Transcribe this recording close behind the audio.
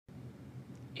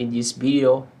In this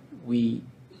video, we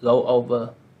go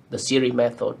over the series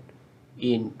method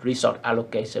in resource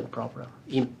allocation problem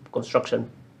in construction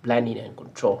planning and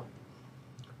control.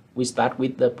 We start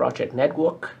with the project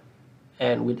network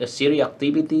and with a series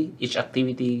activity. Each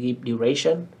activity gives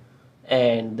duration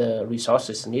and the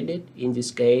resources needed. In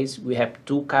this case, we have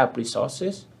two kinds of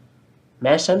resources,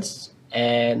 masons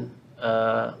and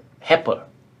helper.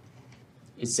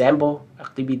 Example,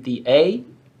 activity A,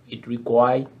 it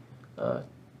requires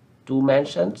 2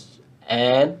 masons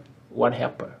and 1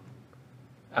 helper.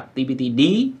 Activity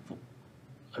D,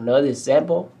 another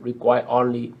example, require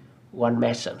only 1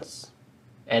 masons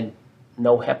and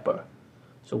no helper.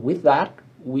 So with that,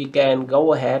 we can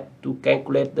go ahead to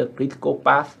calculate the critical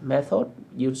path method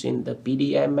using the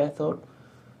PDM method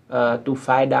to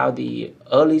find out the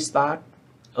early start,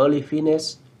 early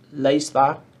finish, late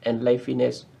start, and late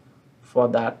finish for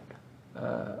that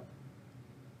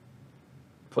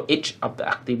for each of the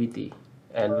activity,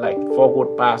 and like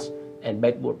forward pass and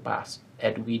backward pass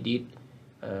as we did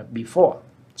before.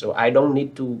 So I don't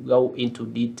need to go into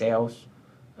details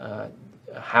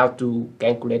how to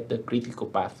calculate the critical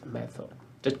path method.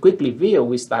 Just quickly review,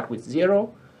 we start with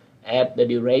 0 at the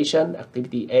duration,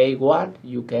 activity A 1,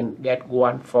 you can get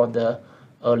 1 for the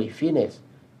early finish.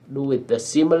 Do it the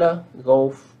similar,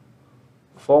 go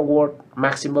forward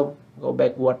maximum, go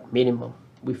backward minimum.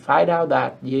 We find out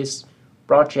that this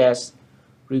project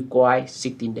requires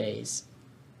 16 days.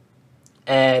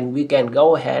 And we can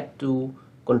go ahead to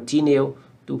continue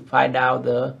to find out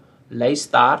the late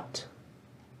start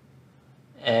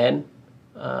and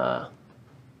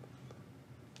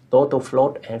total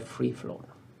float and free float.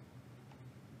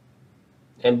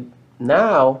 And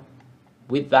now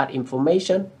with that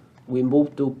information, we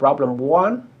move to problem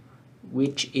 1,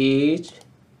 which is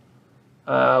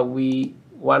we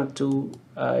want to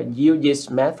use this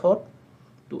method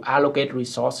to allocate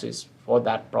resources for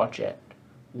that project.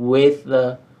 With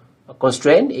the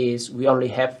constraint is we only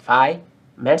have 5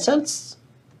 masons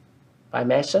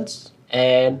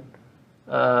and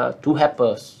 2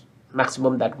 helpers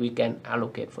maximum that we can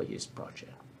allocate for this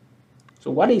project.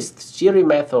 So what is the series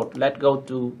method? Let's go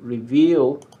to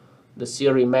review the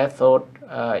series method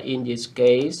in this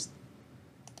case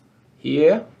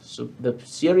here. So the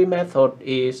series method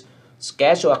is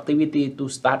schedule activity to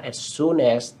start as soon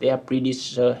as their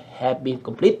predecessor have been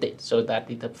completed. So that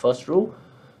is the first rule.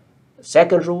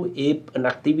 Second rule, if an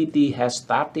activity has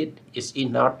started, it is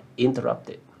not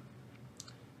interrupted.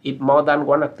 If more than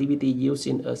one activity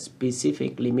using a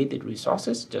specific limited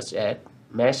resources, just as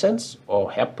masons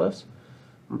or helpers,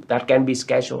 that can be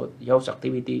scheduled, those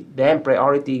activity, then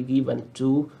priority given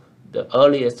to the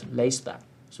earliest late start.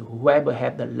 So whoever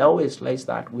had the lowest late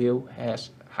start will have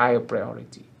higher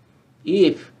priority.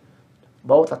 If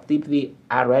both activities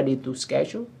are ready to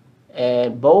schedule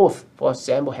and both, for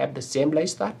example, have the same late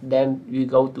start, then we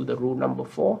go to the rule number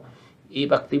 4.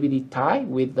 If activity tie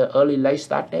with the early late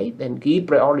start date, then give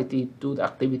priority to the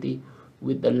activity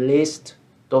with the least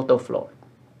total float.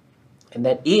 And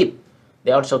then if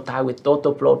they also tie with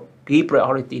total float, give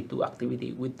priority to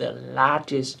activity with the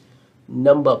largest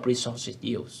number of resources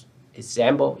used.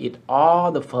 Example, if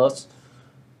all the first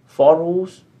 4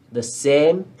 rules the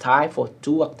same type for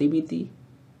 2 activities,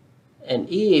 and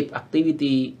if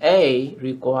activity A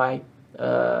require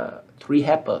 3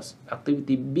 helpers,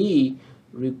 activity B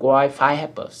require 5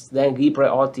 helpers, then give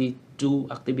priority to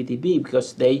activity B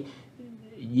because they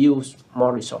use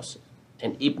more resources.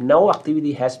 And if no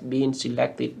activity has been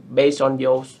selected based on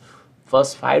those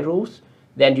first 5 rules,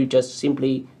 then you just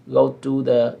simply go to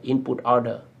the input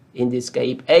order. In this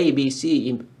case, if A, B, C,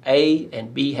 if A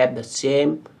and B have the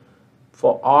same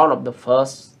for all of the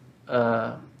first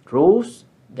rules,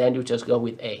 then you just go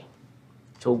with A.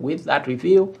 So with that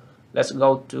review, let's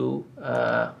go to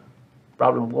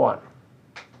problem 1.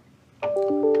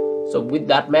 So with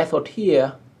that method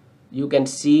here, you can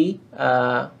see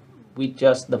with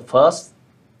just the first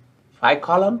 5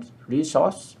 columns,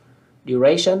 resource,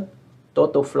 duration,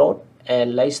 total float,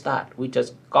 and late start. We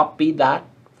just copy that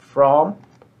from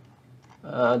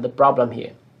the problem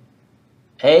here.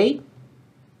 A,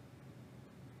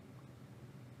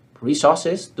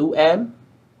 resources 2M,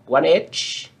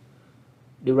 1H,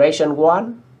 duration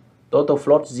 1, total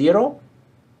float 0,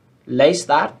 late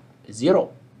start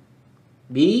 0.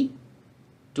 B,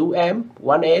 2M,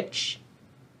 1H,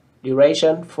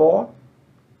 duration 4,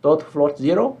 total float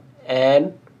 0,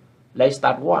 and late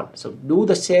start 1. So do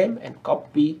the same and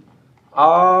copy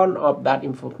all of that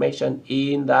information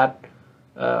in that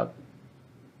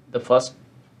the first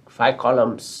 5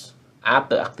 columns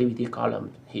after activity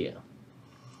column here.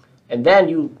 And then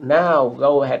you now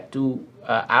go ahead to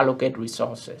allocate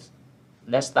resources.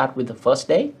 let's start with the first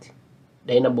date,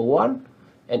 day number 1,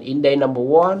 and in day number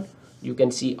 1 you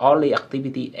can see only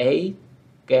activity A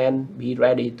can be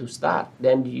ready to start.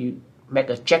 Then you make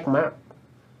a check mark,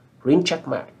 green check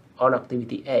mark on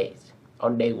activity A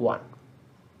on day 1,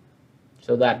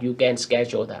 so that you can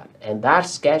schedule that. And that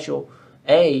schedule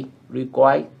A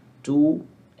requires 2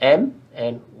 M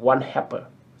and 1 helper,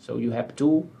 so you have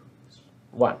 2,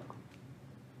 1.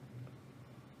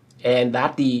 And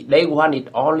that the day 1 is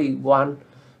only one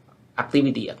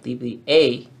activity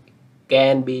A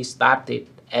can be started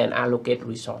and allocate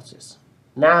resources.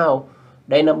 Now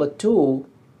day number 2,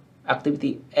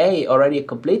 activity A already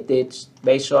completed.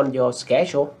 Based on your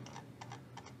schedule,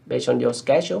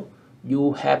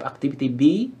 you have activity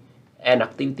B and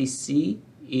activity C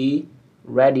is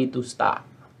ready to start.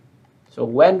 So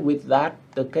when with that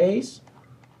the case,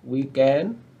 we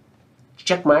can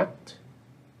check mark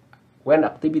when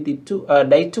activity 2,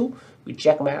 day 2, we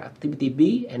check mark activity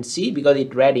B and C because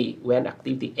it's ready when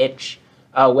activity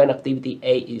when activity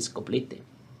A is completed.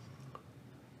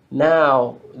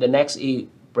 Now the next is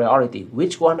priority.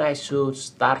 Which one I should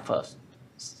start first,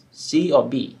 C or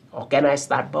B, or can I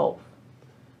start both?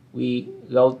 We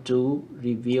go to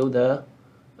review the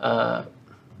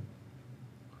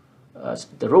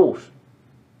rules.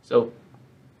 So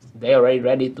they are already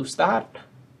ready to start.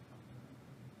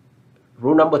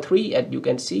 Rule number 3, as you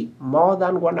can see, more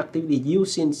than one activity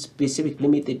using specific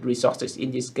limited resources.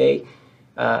 In this case,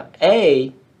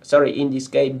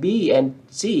 B and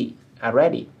C are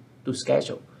ready to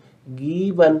schedule,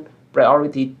 given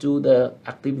priority to the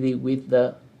activity with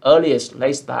the earliest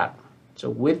late start.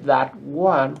 So with that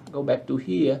one, go back to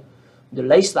here, the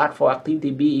late start for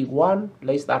activity B is 1,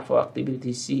 late start for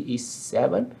activity C is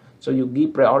 7. So you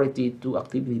give priority to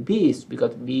activity B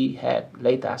because B had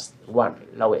latest 1,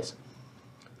 lowest.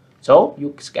 So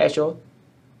you schedule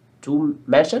 2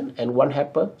 mention and 1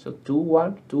 helper. So 2,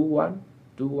 1, 2, 1,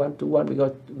 2, 1, 2, 1,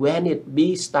 because when it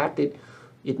B started,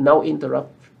 it no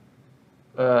interrupt,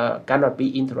 cannot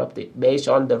be interrupted based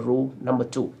on the rule number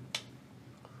 2.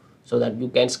 So that you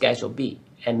can schedule B.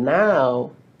 And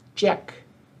now check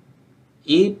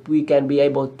if we can be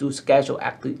able to schedule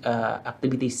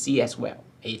activity C as well.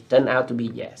 It turned out to be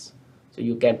yes. So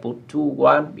you can put 2,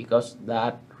 1 because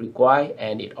that require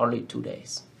and it only 2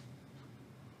 days.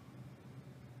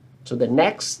 So the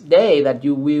next day that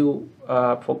you will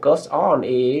focus on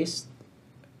is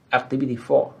activity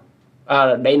 4,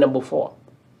 day number 4.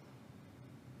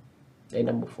 Day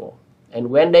number 4. And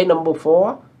when day number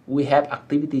 4, we have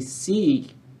activity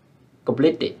C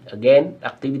completed. Again,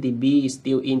 activity B is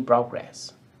still in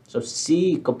progress. So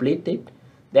C completed.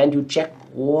 Then you check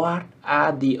what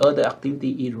are the other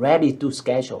activity is ready to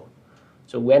schedule.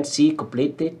 So when C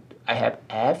completed, I have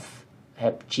F, I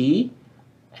have G,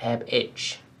 I have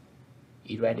H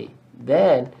is ready.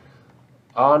 Then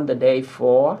on the day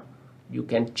 4, you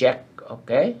can check,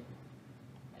 okay,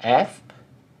 F,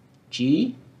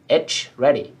 G, H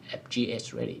ready, F, G,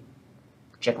 H ready.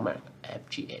 Check mark, F,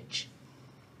 G, H.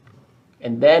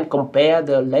 And then compare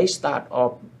the late start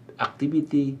of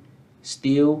activity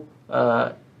still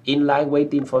in line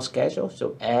waiting for schedule.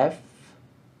 So F,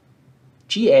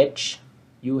 G, H,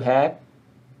 you have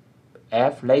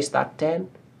F late start 10,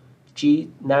 G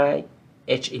 9,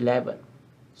 H 11.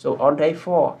 So on day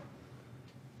 4,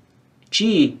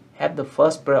 G had the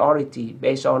first priority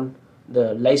based on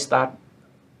the late start,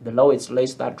 the lowest late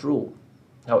start rule.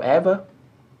 However,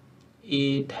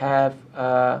 it have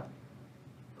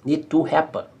need 2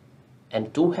 helper,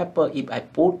 and 2 helper if I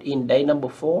put in day number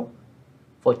 4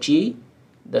 for G,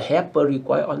 the helper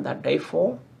required on that day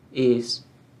 4 is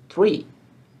 3,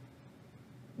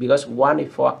 because 1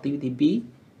 is for activity B,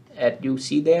 as you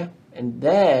see there, and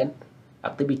then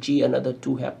activity G another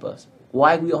 2 helpers.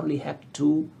 Why we only have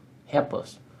 2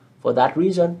 helpers? For that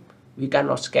reason, we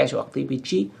cannot schedule activity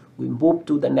G. We move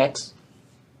to the next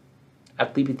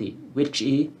activity, which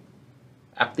is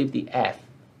activity F.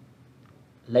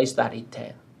 Late start is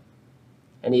 10.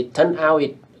 And it turned out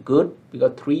it good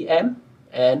because 3M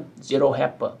and 0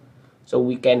 helper. So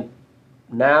we can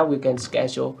now we can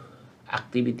schedule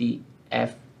activity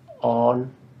F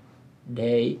on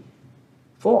day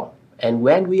 4. And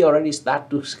when we already start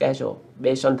to schedule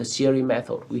based on the series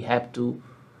method, we have to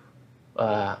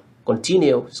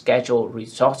continue schedule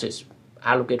resources,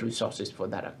 allocate resources for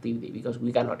that activity because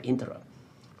we cannot interrupt.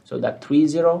 So that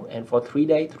 30, and for 3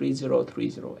 days, 30,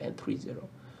 30, and 30.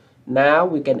 Now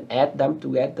we can add them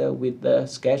together with the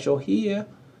schedule here.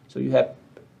 So you have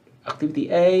activity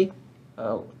A,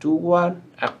 2, 1,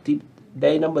 active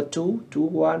day number 2, 2,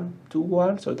 1, 2,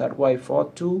 1. So that way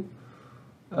 4, 2.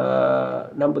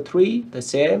 Number 3, the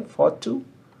same, 4, 2.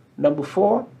 Number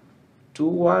 4,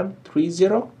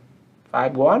 2130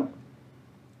 51,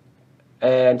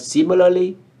 and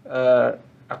similarly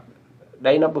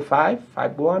day number 5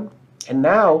 51, and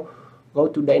now go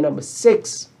to day number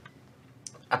 6.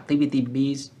 Activity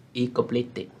B is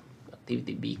completed.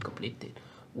 Activity B completed.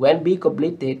 When B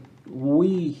completed,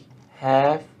 we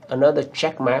have another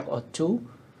check mark or 2.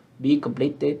 B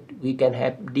completed, we can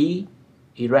have D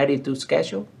is ready to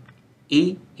schedule,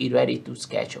 E is ready to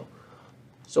schedule.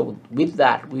 So with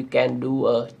that, we can do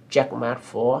a check mark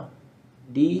for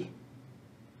D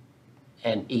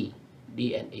and E.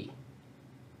 D and E.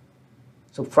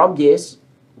 So from this,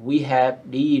 we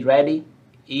have D ready,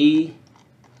 E,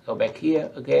 go back here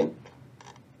again,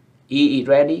 E is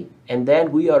ready, and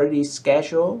then we already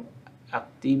schedule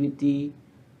activity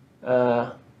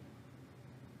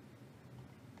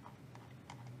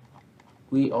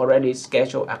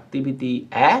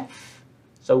F.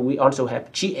 So we also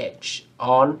have GH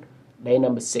on day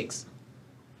number 6.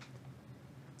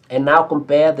 And now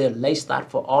compare the late start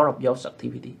for all of those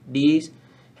activities. These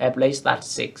have late start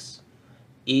 6.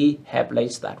 E have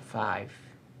late start 5.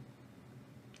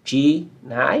 G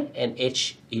 9 and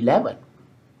H 11.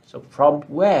 So from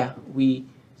where we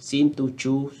seem to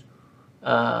choose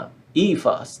E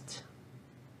first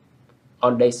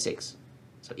on day 6.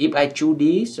 So if I choose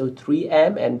D, so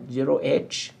 3M and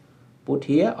 0H put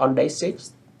here on day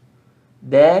 6,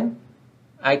 then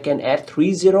I can add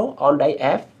 30 on day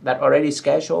F that already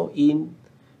scheduled in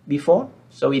before.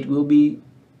 So it will be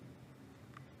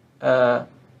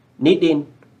needing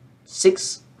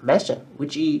 6 mention,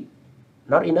 which is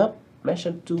not enough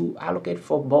mention to allocate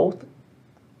for both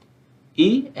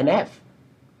E and F.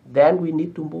 Then we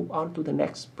need to move on to the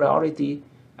next priority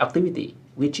activity,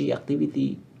 which is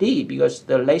activity D, because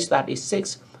the late start is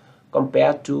 6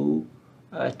 compared to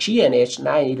G and H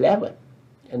 9, 11.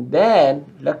 And then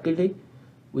luckily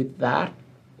with that,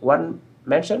 1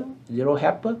 mention, 0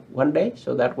 helper, 1 day.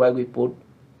 So that's why we put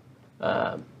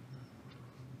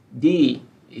D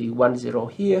 10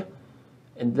 here.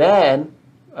 And then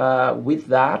with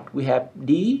that, we have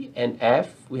D and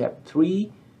F. We have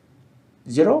 3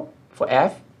 0 for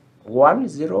F, 1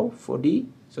 0 for D.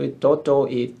 So in total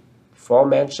is 4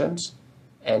 mentions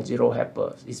and 0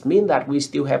 helpers. It means that we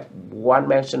still have 1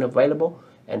 mention available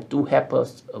and 2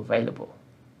 helpers available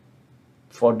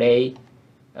for day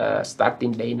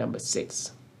starting day number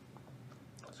 6.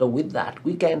 So with that,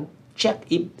 we can check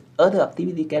if other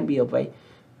activity can be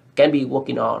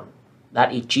working on.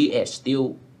 That is GH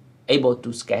still able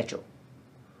to schedule.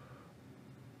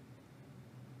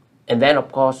 And then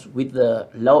of course with the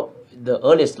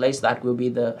earliest late start will be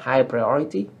the higher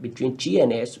priority. Between G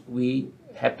and H, we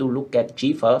have to look at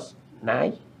G first,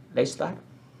 9 late start,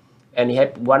 and you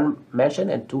have 1 mention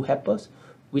and 2 helpers,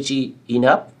 which is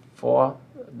enough for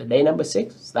the day number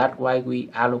 6. That's why we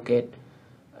allocate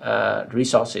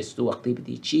resources to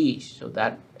activity G. So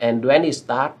that, and when it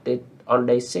started on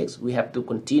day 6, we have to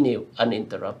continue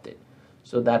uninterrupted,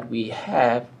 so that we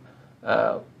have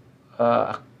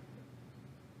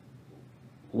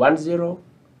 1 0,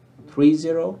 3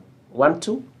 0, 1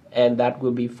 2, and that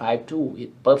will be 5 2.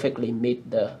 It perfectly meet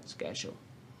the schedule.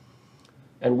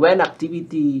 And when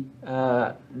activity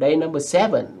day number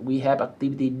 7, we have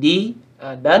activity D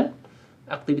done,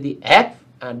 activity F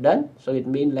done. So it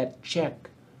means let's check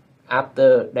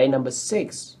after day number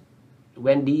 6,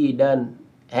 when D is done,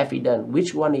 F is done,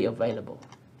 which one is available?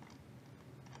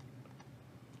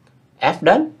 F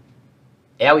done,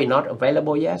 L is not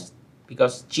available yet,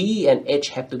 because G and H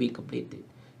have to be completed.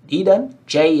 D done,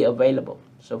 J available.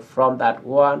 So from that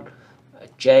one,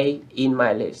 J in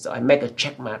my list. So I make a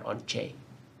check mark on J.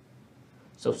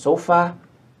 So far,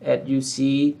 as you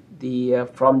see, the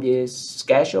from this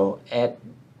schedule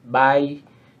by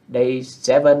day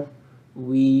 7,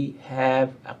 we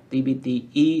have activity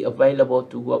E available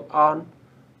to work on,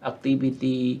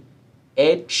 activity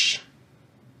H,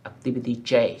 activity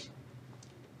J.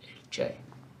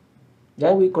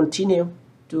 Then we continue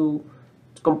to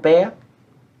compare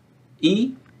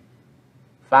E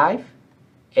 5,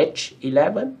 H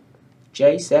 11,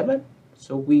 J 7.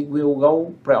 So we will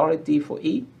go priority for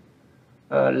E,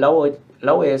 lowest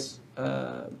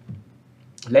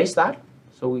late start.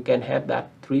 So we can have that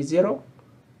 3 0,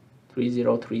 3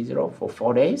 0, 3 0 for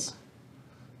 4 days,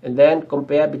 and then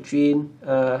compare between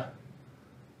and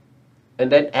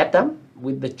then add them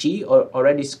with the G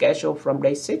already scheduled from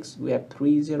day 6. We have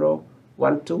 3 0,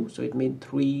 1 2, so it means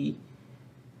 3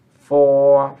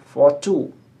 4 4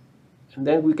 2, and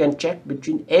then we can check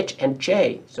between H and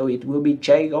J. So it will be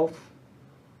J of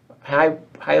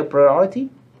higher priority.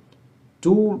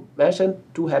 2 mention,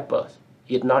 2 helpers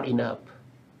is not enough.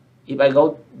 If I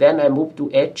go, then I move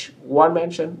to H, 1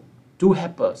 mention, 2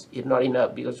 helpers is not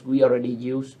enough because we already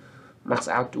use max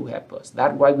out 2 helpers.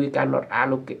 That's why we cannot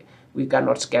allocate, we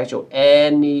cannot schedule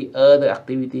any other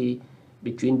activity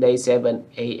between day 7,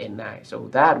 8, and 9. So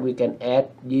that we can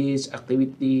add this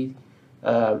activity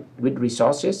with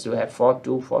resources to have 4,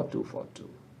 2, 4, 2, 4, 2.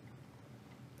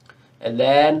 And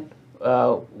then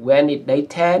when it's day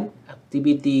 10,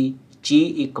 activity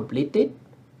G is completed.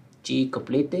 G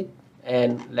completed.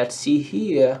 And let's see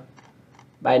here,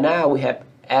 by now we have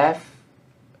F,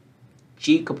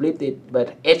 G completed,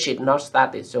 but H is not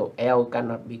started, so L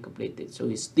cannot be completed. So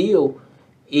it's still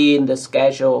in the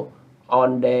schedule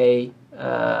on day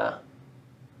 10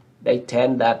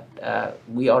 that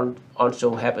we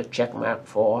also have a check mark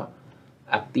for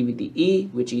activity E,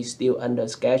 which is still under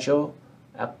schedule,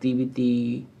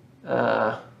 activity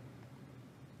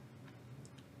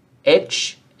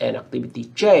H, and activity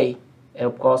J. And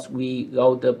of course, we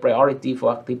go the priority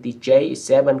for activity J is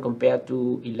 7 compared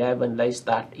to 11. Let's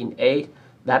start in 8.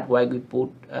 That's why we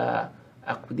put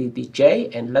activity J,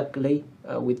 and luckily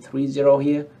with 30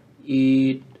 here,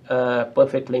 it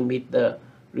perfectly meet the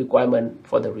requirement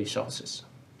for the resources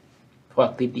for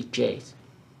activity J.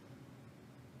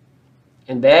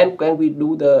 And then when we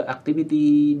do the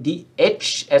activity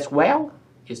DH as well,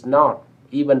 it's not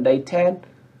even day 10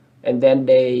 and then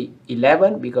day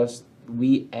 11, because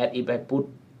we add, if I put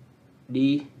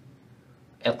the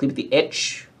activity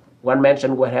H, one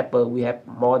mention one helper, we have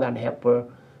more than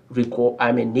helper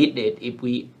needed if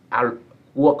we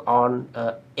work on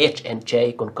H and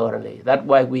J concurrently. That's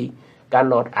why we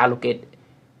cannot allocate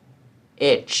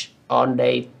H on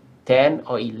day 10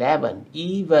 or 11,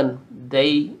 even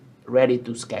they ready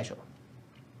to schedule.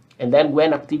 And then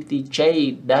when activity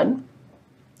J done,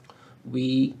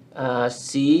 we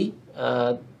see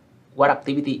what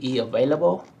activity is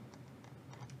available.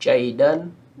 J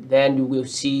done, then you will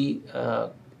see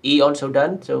E also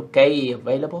done, so K is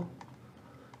available.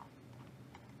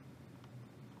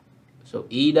 So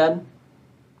E done,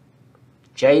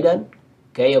 J done,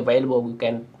 K available, we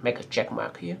can make a check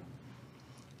mark here.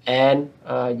 And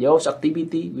those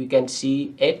activity, we can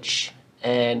see H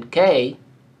and K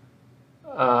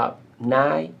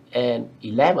 9 and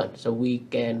 11. So we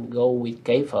can go with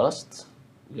K first,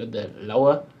 with the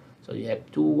lower. So you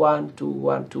have 2, 1, 2,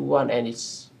 1, 2, 1, and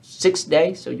it's 6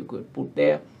 days, so you could put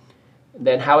there.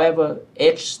 Then, however,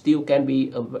 H still can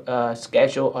be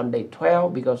scheduled on day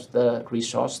 12 because the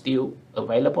resource still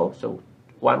available. So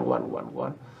 1, 1, 1,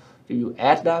 1. So you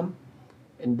add them,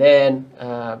 and then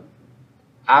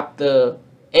after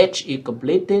H is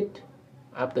completed,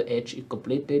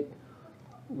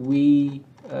 we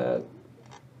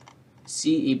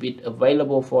see if it's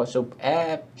available for, so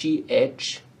F, G,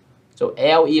 H. So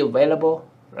L is available,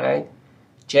 right?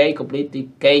 J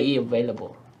completed, K is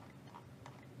available.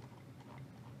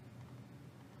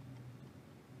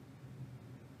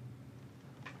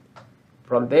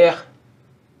 From there,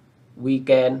 we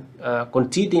can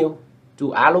continue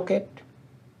to allocate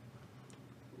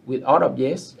with all of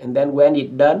this, and then when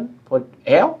it's done for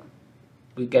L,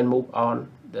 we can move on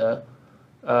the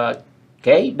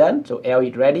K done, so L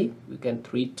is ready, we can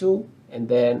 3, 2, and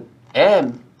then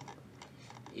M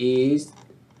is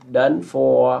done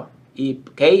for, if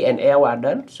K and L are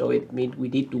done, so it means we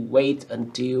need to wait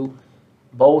until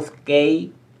both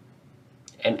K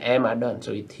and M are done.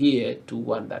 So it's here 2,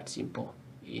 1, that's simple.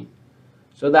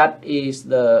 So that is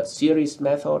the series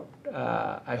method.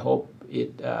 I hope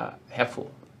it helpful.